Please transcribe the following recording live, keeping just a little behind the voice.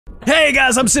Hey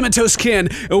guys, I'm CinnamonToastKen,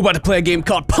 and we're about to play a game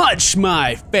called Punch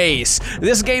My Face.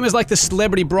 This game is like the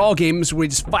celebrity brawl games where you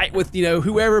just fight with,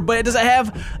 whoever, but it doesn't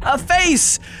have a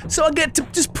face. So I get to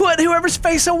just put whoever's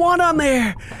face I want on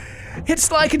there.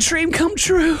 It's like a dream come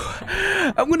true.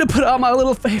 I'm gonna put all my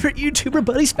little favorite YouTuber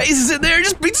buddies' faces in there and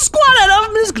just beat the squat out of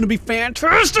them. It's gonna be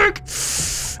fantastic.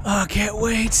 Oh, I can't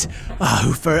wait.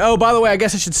 Oh, by the way, I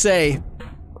guess I should say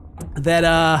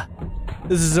that,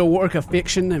 this is a work of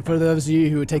fiction, and for those of you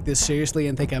who would take this seriously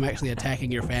and think I'm actually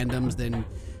attacking your fandoms, then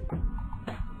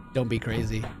don't be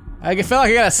crazy. I feel like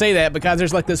I gotta say that because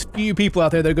there's like this few people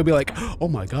out there that are gonna be like, oh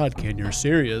my god, Ken, you're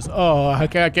serious? Oh, I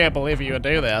can't believe you would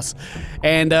do this.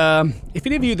 And if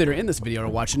any of you that are in this video are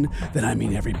watching, then I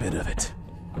mean every bit of it.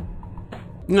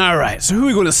 Alright, so who are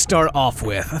we gonna start off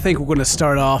with? I think we're gonna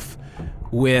start off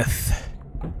with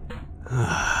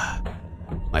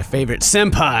my favorite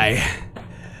senpai.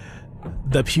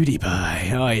 The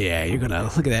PewDiePie. Oh yeah, you're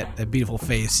gonna look at that beautiful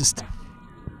face. Just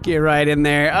get right in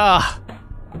there.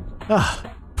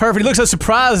 Perfect. He looks so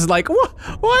surprised, like, why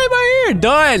am I here?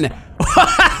 Done.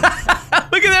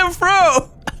 Look at that fro.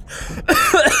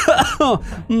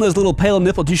 Those little pale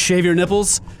nipples. Do you shave your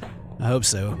nipples? I hope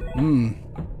so. Oh,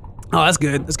 that's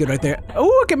good. That's good right there.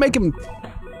 Oh, I can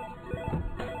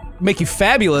make you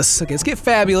fabulous. Okay, let's get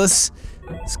fabulous.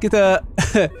 Let's get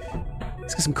let's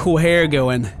get some cool hair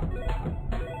going.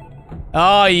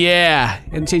 Oh yeah,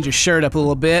 and change your shirt up a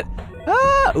little bit.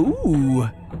 Ooh.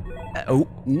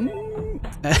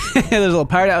 There's a little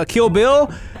pirate out of Kill Bill.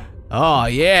 Oh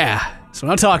yeah, that's what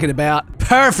I'm talking about.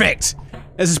 Perfect.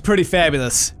 This is pretty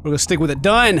fabulous. We're gonna stick with it.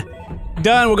 Done.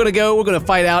 We're gonna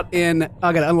fight out in.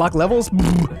 I gotta unlock levels.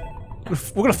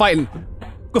 We're gonna fight in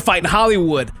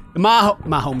Hollywood. In my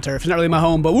home turf. It's not really my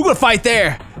home, but we're gonna fight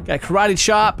there. Got a karate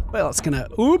chop. Well, it's gonna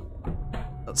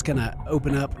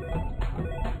open up.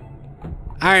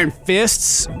 Iron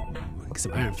fists. Get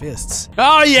some iron fists.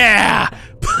 Oh yeah!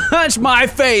 Punch my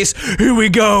face! Here we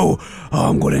go! Oh,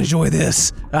 I'm gonna enjoy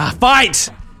this. Fight!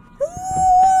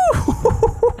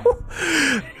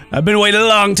 I've been waiting a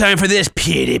long time for this,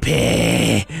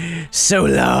 PewDiePie. So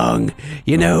long,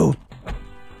 you know.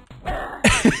 Look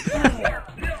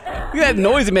at that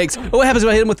noise it makes. Oh, what happens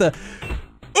when I hit him with the...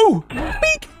 Ooh!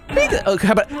 Beak! Beak! Oh,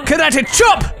 how about... Karate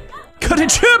chop! Karate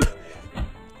chop!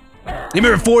 You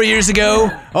remember 4 years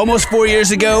ago, almost 4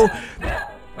 years ago,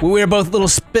 when we were both little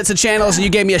spits of channels and you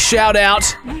gave me a shout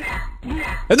out?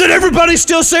 And then everybody's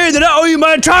still saying that I owe you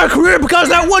my entire career because of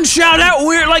that one shout out when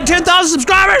we were at like 10,000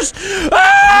 subscribers?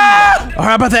 Or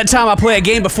how about that time I play a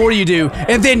game before you do,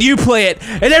 and then you play it,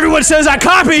 and everyone says I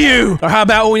copy you? Or how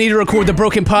about when we need to record the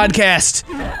broken podcast,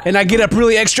 and I get up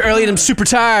really extra early and I'm super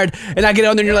tired, and I get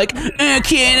on there and you're like,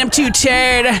 Ken, I'm too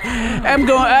tired.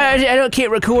 I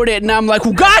can't record it, and I'm like,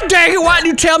 well, god dang it, why didn't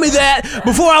you tell me that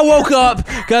before I woke up?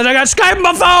 Because I got Skype on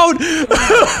my phone.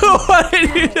 Why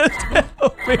didn't you just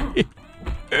tell me?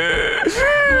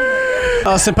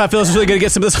 Oh, senpai feels really good to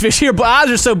get some of this fish. Your eyes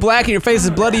are so black and your face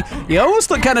is bloody. You almost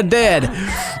look kind of dead.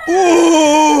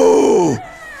 Ooh!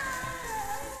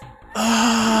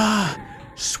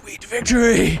 Sweet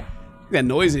victory. That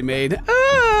noise he made.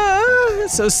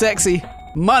 So sexy.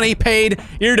 Money paid.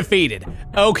 You're defeated.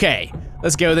 Okay,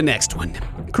 let's go to the next one.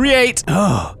 Create.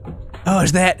 Oh,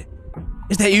 is that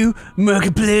you,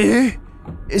 Markiplier?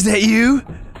 Is that you,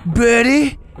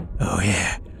 Birdie? Oh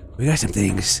yeah. We got some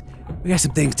things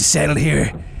to settle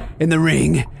here in the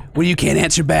ring where you can't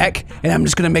answer back, and I'm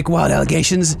just gonna make wild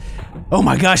allegations. Oh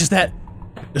my gosh, is that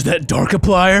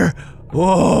Darkiplier?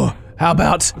 Oh, how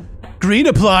about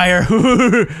Greeniplier?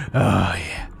 Oh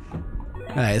yeah.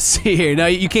 Alright, let's see here. No,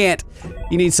 you can't.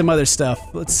 You need some other stuff.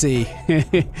 Let's see.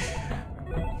 We're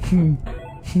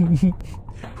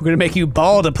gonna make you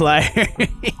Baldiplier.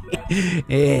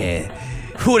 Yeah.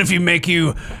 What if you make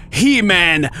you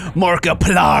He-Man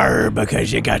Markiplier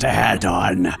because you got a hat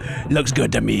on? Looks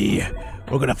good to me.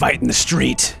 We're gonna fight in the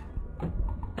street.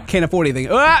 Can't afford anything.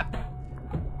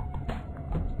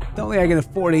 Don't think I can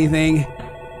afford anything.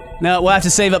 No, we'll have to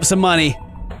save up some money.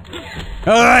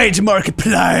 Alright,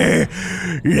 Markiplier.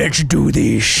 Let's do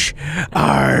this.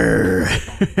 Arr.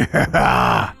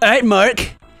 Alright,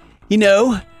 Mark. You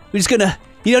know, we're just gonna...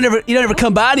 You don't ever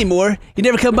come by anymore. You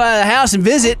never come by the house and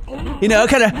visit. You know,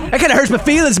 that kinda hurts my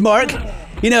feelings, Mark.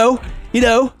 You know.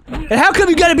 And how come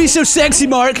you gotta be so sexy,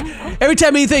 Mark? Every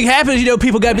time anything happens,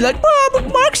 people gotta be like, oh,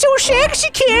 but Mark's so sexy,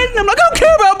 Ken. And I'm like, I don't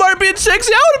care about Mark being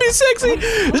sexy. I wanna be sexy.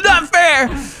 It's not fair.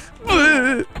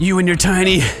 You and your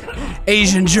tiny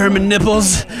Asian German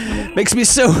nipples makes me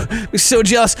so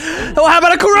jealous. Oh, how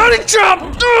about a karate chop?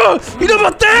 You know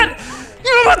about that?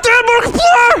 know about that,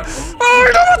 Markiplier? Oh,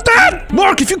 you know about that?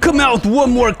 Mark, if you come out with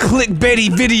one more clickbaity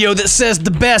video that says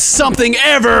the best something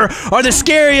ever or the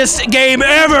scariest game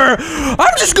ever,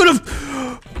 I'm just gonna...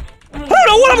 I don't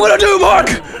know what I'm gonna do, Mark!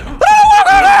 I don't know what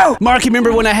I'm gonna do! Mark, you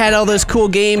remember when I had all those cool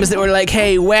games that were like,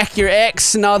 hey, whack your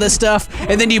ex and all this stuff,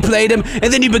 and then you played them,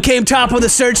 and then you became top of the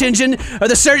search engine, or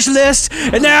the search list,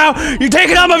 and now you're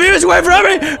taking all my views away from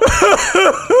me?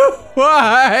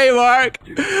 Why, Mark?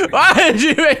 Why did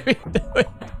you make me do it?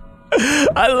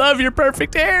 I love your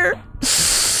perfect hair.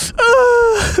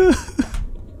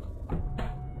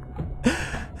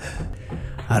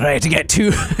 All right, I got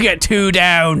two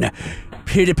down.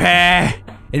 PewDiePie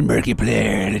and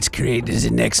Markiplier. Let's create the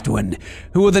next one.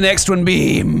 Who will the next one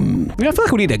be? I feel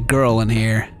like we need a girl in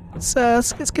here. Let's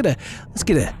get a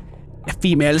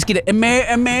female. Let's get a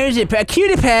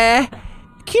PewDiePie.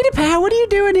 PewDiePie, what are you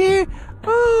doing here?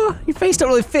 Oh, your face don't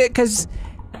really fit because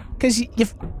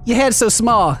your head's so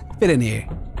small. Fit in here.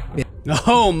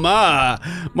 Oh my,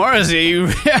 Marzi,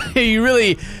 you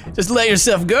really just let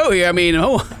yourself go here. I mean, I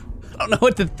don't know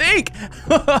what to think.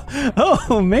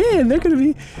 Oh man, they're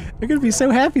gonna be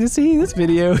so happy to see this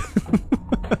video.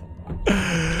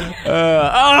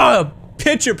 Oh,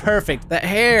 picture perfect. That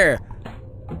hair,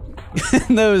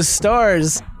 and those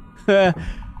stars. All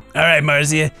right,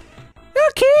 Marzi.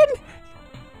 Oh, kid,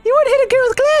 you wouldn't hit a girl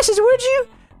with glasses, would you?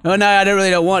 Oh no, I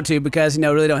really don't want to because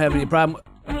really don't have any problem.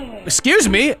 Excuse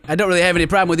me, I don't really have any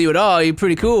problem with you at all. You're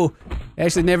pretty cool.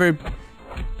 Actually, never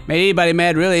made anybody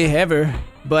mad really ever.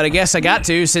 But I guess I got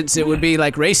to, since it would be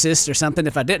like racist or something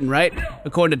if I didn't, right?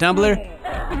 According to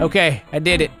Tumblr. Okay, I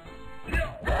did it.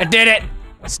 I did it.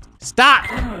 Stop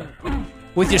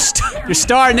with your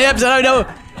star nips. I don't know.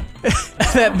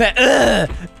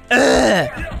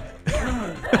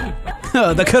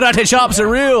 Oh, the karate chops are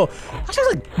real. I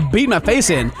just like beat my face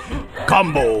in.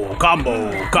 Combo,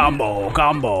 combo, combo,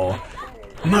 combo.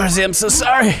 Marzi, I'm so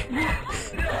sorry.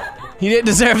 You didn't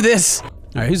deserve this. All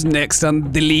right, who's next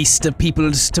on the list of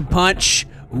people to punch?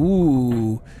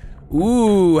 Ooh,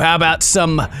 how about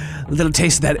some little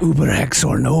taste of that Uber X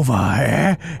or Nova,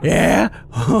 eh? Yeah?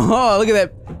 Oh, look at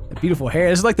that beautiful hair.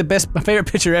 This is like my favorite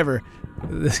picture ever.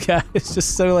 This guy is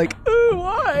just so like, ooh,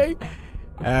 why?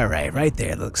 All right, right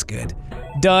there, looks good.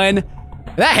 Done.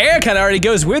 That hair kind of already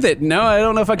goes with it. No, I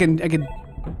don't know if I can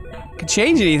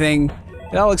change anything.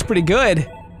 It all looks pretty good.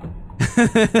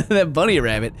 That bunny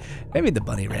rabbit. Maybe the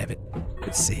bunny rabbit.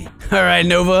 Let's see. All right,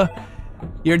 Nova,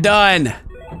 you're done.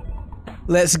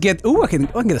 Let's get. Ooh, I can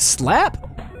get a slap.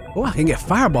 Oh, I can get a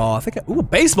fireball. I think. Ooh, a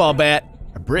baseball bat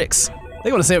or bricks. I think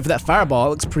I want to save it for that fireball. It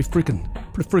looks pretty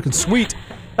freaking sweet.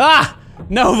 Ah,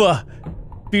 Nova,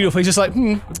 beautiful. He's just like,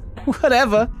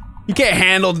 whatever. You can't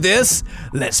handle this.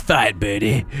 Let's fight,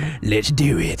 buddy. Let's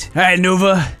do it. All right,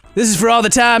 Nova. This is for all the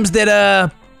times that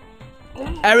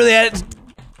I really had.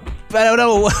 I don't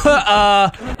know,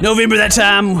 November that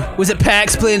time was at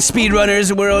PAX playing speedrunners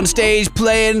and we're on stage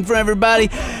playing for everybody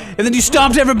and then you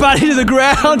stomped everybody to the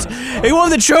ground and you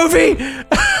won the trophy.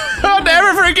 I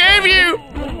never forgave you.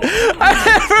 I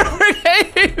never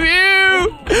forgave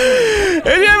you.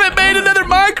 And you haven't made another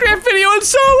Minecraft video in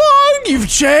so long. You've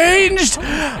changed.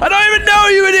 I don't even know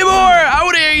you anymore. I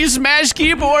want to hear you smash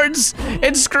keyboards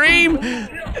and scream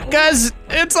because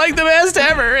it's like the best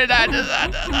ever, and I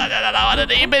don't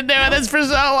know. You've been doing this for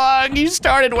so long. You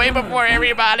started way before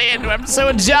everybody, and I'm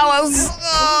so jealous.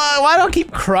 Why do I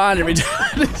keep crying every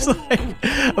time? It's like,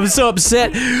 I'm so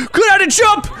upset. Get out and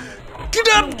jump! Get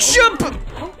up, jump!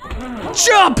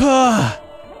 Jump!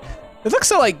 It looks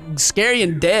so like scary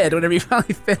and dead whenever you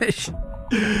finally finish.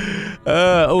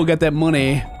 Oh, got that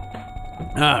money.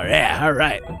 Oh yeah, all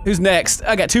right. Who's next?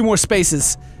 I got 2 more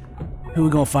spaces. Who we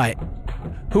gonna fight?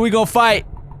 Who we gonna fight?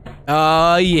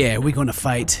 Oh yeah, we gonna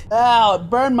fight. Ow, it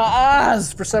burned my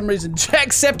eyes for some reason.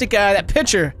 Jacksepticeye, that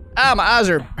picture. Ah, my eyes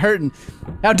are hurting.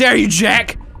 How dare you,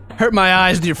 Jack? Hurt my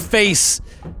eyes with your face.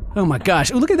 Oh my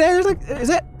gosh. Oh, look at that. There's like, is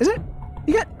that?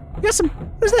 You got some,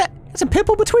 what is that? That's a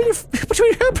pimple between your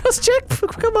eyebrows, Jack?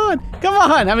 Come on.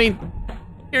 I mean,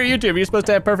 you're a YouTuber. You're supposed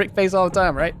to have perfect face all the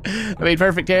time, right? I mean,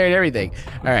 perfect hair and everything.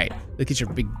 All right, look at your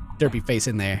big derpy face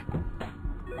in there.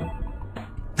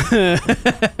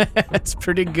 That's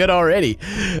pretty good already.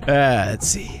 Let's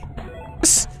see.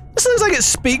 This looks like it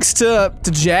speaks to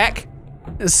Jack.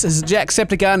 This is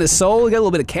Jacksepticeye in his soul. Got a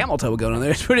little bit of camel toe going on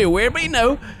there. It's pretty weird, but you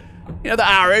know the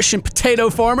Irish and potato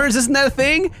farmers. Isn't that a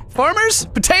thing? Farmers?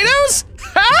 Potatoes?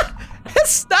 Huh?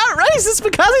 It's not racist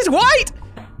because he's white.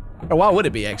 Or why would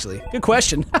it be, actually? Good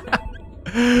question. All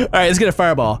right, let's get a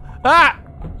fireball. Ah!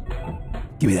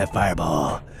 Give me that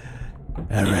fireball.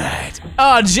 All right.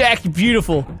 Oh, Jack, you're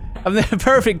beautiful. I'm the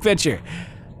perfect picture.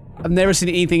 I've never seen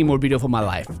anything more beautiful in my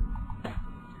life.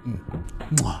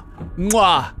 Mwah.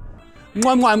 Mwah.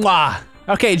 Mwah, mwah, mwah.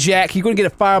 Okay, Jack, you're gonna get a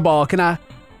fireball. Can I?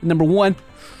 Number 1.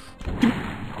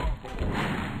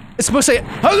 It's supposed to say,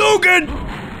 Hadouken!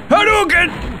 Hadouken!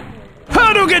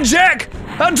 Hadouken, Jack!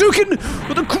 Hadouken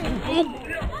with a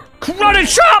karate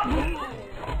chop!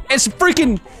 It's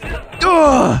freaking,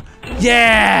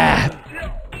 yeah!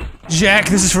 Jack,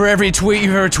 this is for every tweet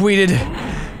you've ever tweeted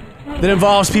that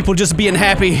involves people just being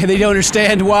happy and they don't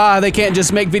understand why they can't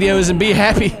just make videos and be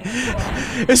happy.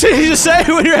 It's easy to say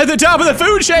when you're at the top of the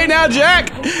food chain now,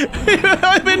 Jack!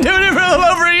 I've been doing it for a little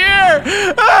over a year!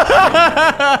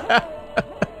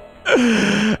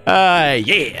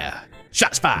 Yeah!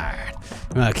 Shots fired!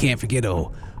 I can't forget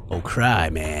old Cry,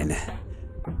 man.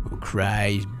 Old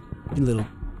Cry, your little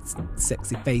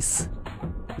sexy face.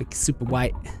 Like super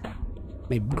white.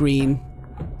 Maybe green.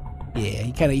 Yeah,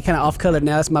 you kinda off-colored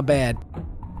now, that's my bad.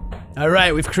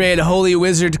 Alright, we've created a holy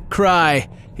wizard Cry.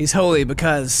 He's holy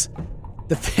because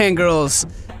the fangirls,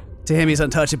 to him he's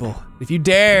untouchable. If you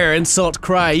dare insult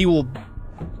Cry, you will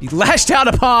be lashed out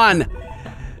upon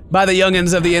by the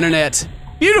youngins of the internet.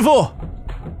 Beautiful!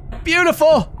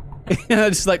 Beautiful!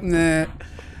 Just like, nah.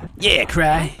 Yeah,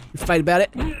 Cry. You fight about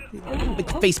it. Make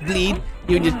your face bleed.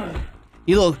 You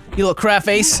little cry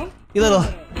face. You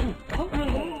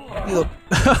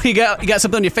got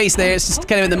something on your face there. It's just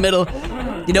kind of in the middle.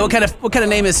 You know what kind of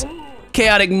name is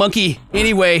Chaotic Monkey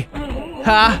anyway?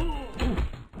 Huh?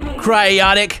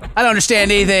 Cryotic? I don't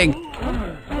understand anything.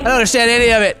 I don't understand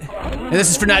any of it. And this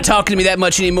is for not talking to me that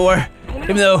much anymore.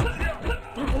 Even though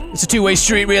it's a two-way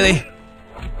street, really.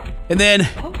 And then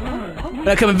when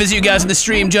I come and visit you guys in the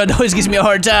stream, Judd always gives me a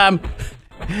hard time.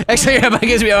 Actually, everybody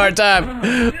gives me a hard time.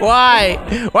 Why?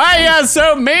 Why are you guys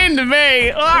so mean to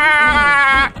me?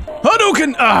 Ah!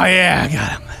 Hadouken! Oh yeah, I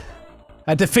got him.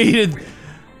 I defeated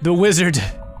the wizard.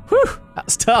 Whew, that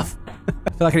was tough. I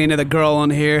feel like I need another girl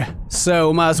on here,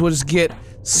 so might as well just get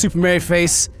Super Mary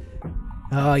Face.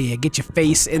 Oh yeah, get your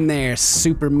face in there,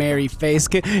 Super Mary Face.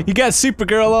 You got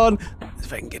Supergirl on?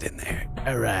 If I can get in there.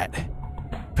 All right,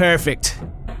 perfect.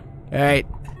 All right,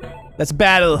 let's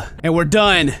battle, and we're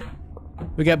done.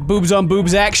 We got boobs on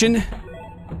boobs action,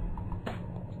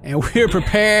 and we're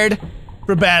prepared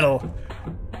for battle.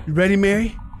 You ready,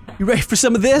 Mary? You ready for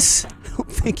some of this? I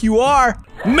don't think you are.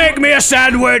 Make me a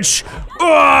sandwich!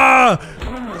 Ooh,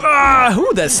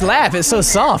 that slap is so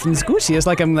soft and squishy. It's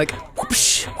like I'm like,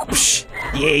 whoosh, whoosh.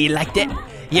 Yeah, you like that?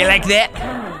 You like that?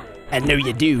 I know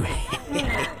you do.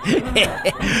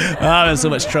 Oh, I'm in so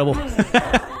much trouble.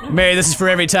 Mary, this is for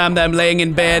every time that I'm laying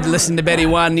in bed, listening to Betty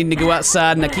White, needing to go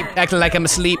outside, and I keep acting like I'm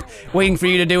asleep, waiting for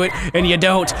you to do it, and you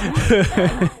don't.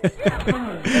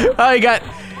 Oh,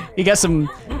 you got some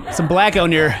black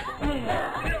on your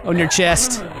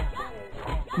chest.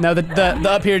 No, the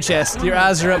up here chest. Your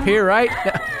eyes are up here, right?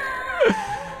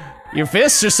 Your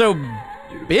fists are so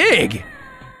big.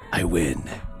 I win.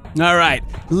 All right.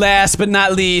 Last but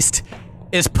not least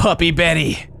is Puppy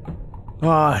Betty.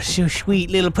 Oh, so sweet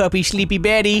little puppy Sleepy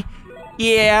Betty.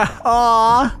 Yeah.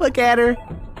 Aw, look at her.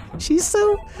 She's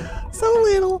so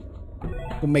little.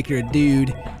 We'll make her a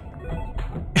dude.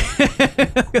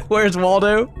 Where's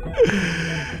Waldo?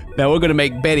 Now we're gonna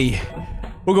make Betty.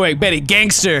 We're gonna make Betty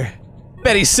gangster.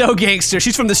 Betty's so gangster.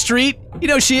 She's from the street. You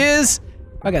know she is.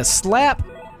 I got a slap.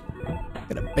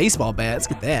 Got a baseball bat. Let's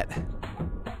get that.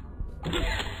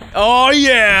 Oh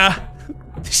yeah.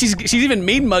 She's even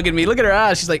mean mugging me. Look at her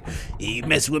eyes. She's like, you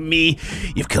mess with me,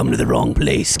 you've come to the wrong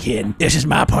place, kid. This is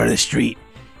my part of the street.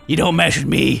 You don't mess with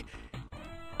me,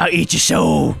 I'll eat your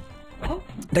soul.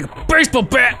 Like a baseball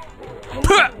bat.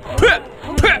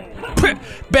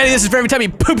 Betty, this is for every time you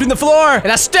pooped in the floor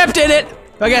and I stepped in it.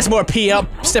 I got some more pee. I'll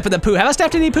step in the poop. Have I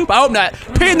stepped in any poop? I hope not.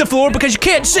 Pee in the floor because you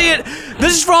can't see it.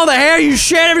 This is for all the hair you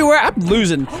shed everywhere. I'm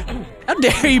losing. How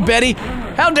dare you, Betty?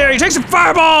 How dare you? Take some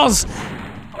fireballs.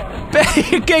 Betty,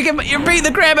 you're beating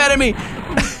the crap out of me.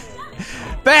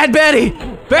 Bad Betty.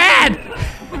 Bad.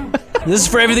 This is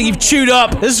for everything you've chewed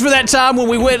up. This is for that time when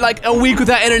we went like a week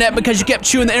without internet because you kept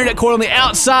chewing the internet cord on the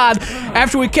outside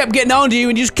after we kept getting on to you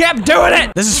and you just kept doing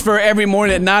it. This is for every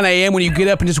morning at 9 a.m. when you get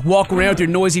up and just walk around with your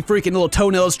noisy freaking little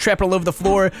toenails trapped all over the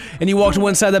floor and you walk to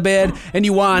one side of the bed and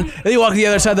you whine and then you walk to the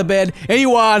other side of the bed and you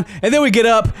whine and then we get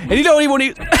up and you don't even want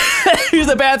to use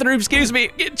the bathroom, excuse me,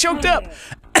 get choked up.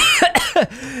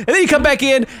 And then you come back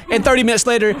in and 30 minutes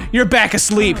later you're back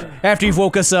asleep after you've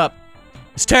woke us up.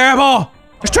 It's terrible.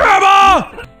 It's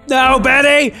terrible! No,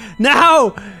 Betty!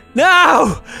 No!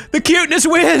 No! The cuteness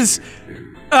wins!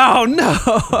 Oh no!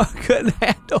 I couldn't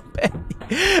handle Betty.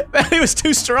 Betty was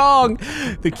too strong.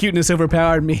 The cuteness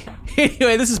overpowered me.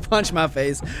 Anyway, this is Punch My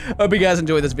Face. Hope you guys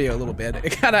enjoyed this video a little bit. I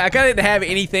kind of didn't have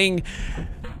anything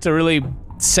to really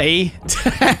say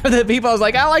to the people. I was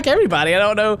like, I like everybody. I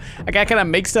don't know. I kind of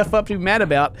make stuff up to be mad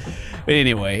about. But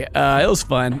anyway, it was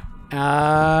fun.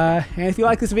 And if you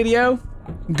like this video,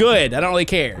 good. I don't really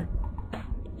care.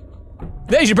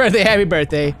 Today's your birthday. Happy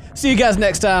birthday. See you guys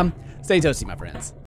next time. Stay toasty, my friends.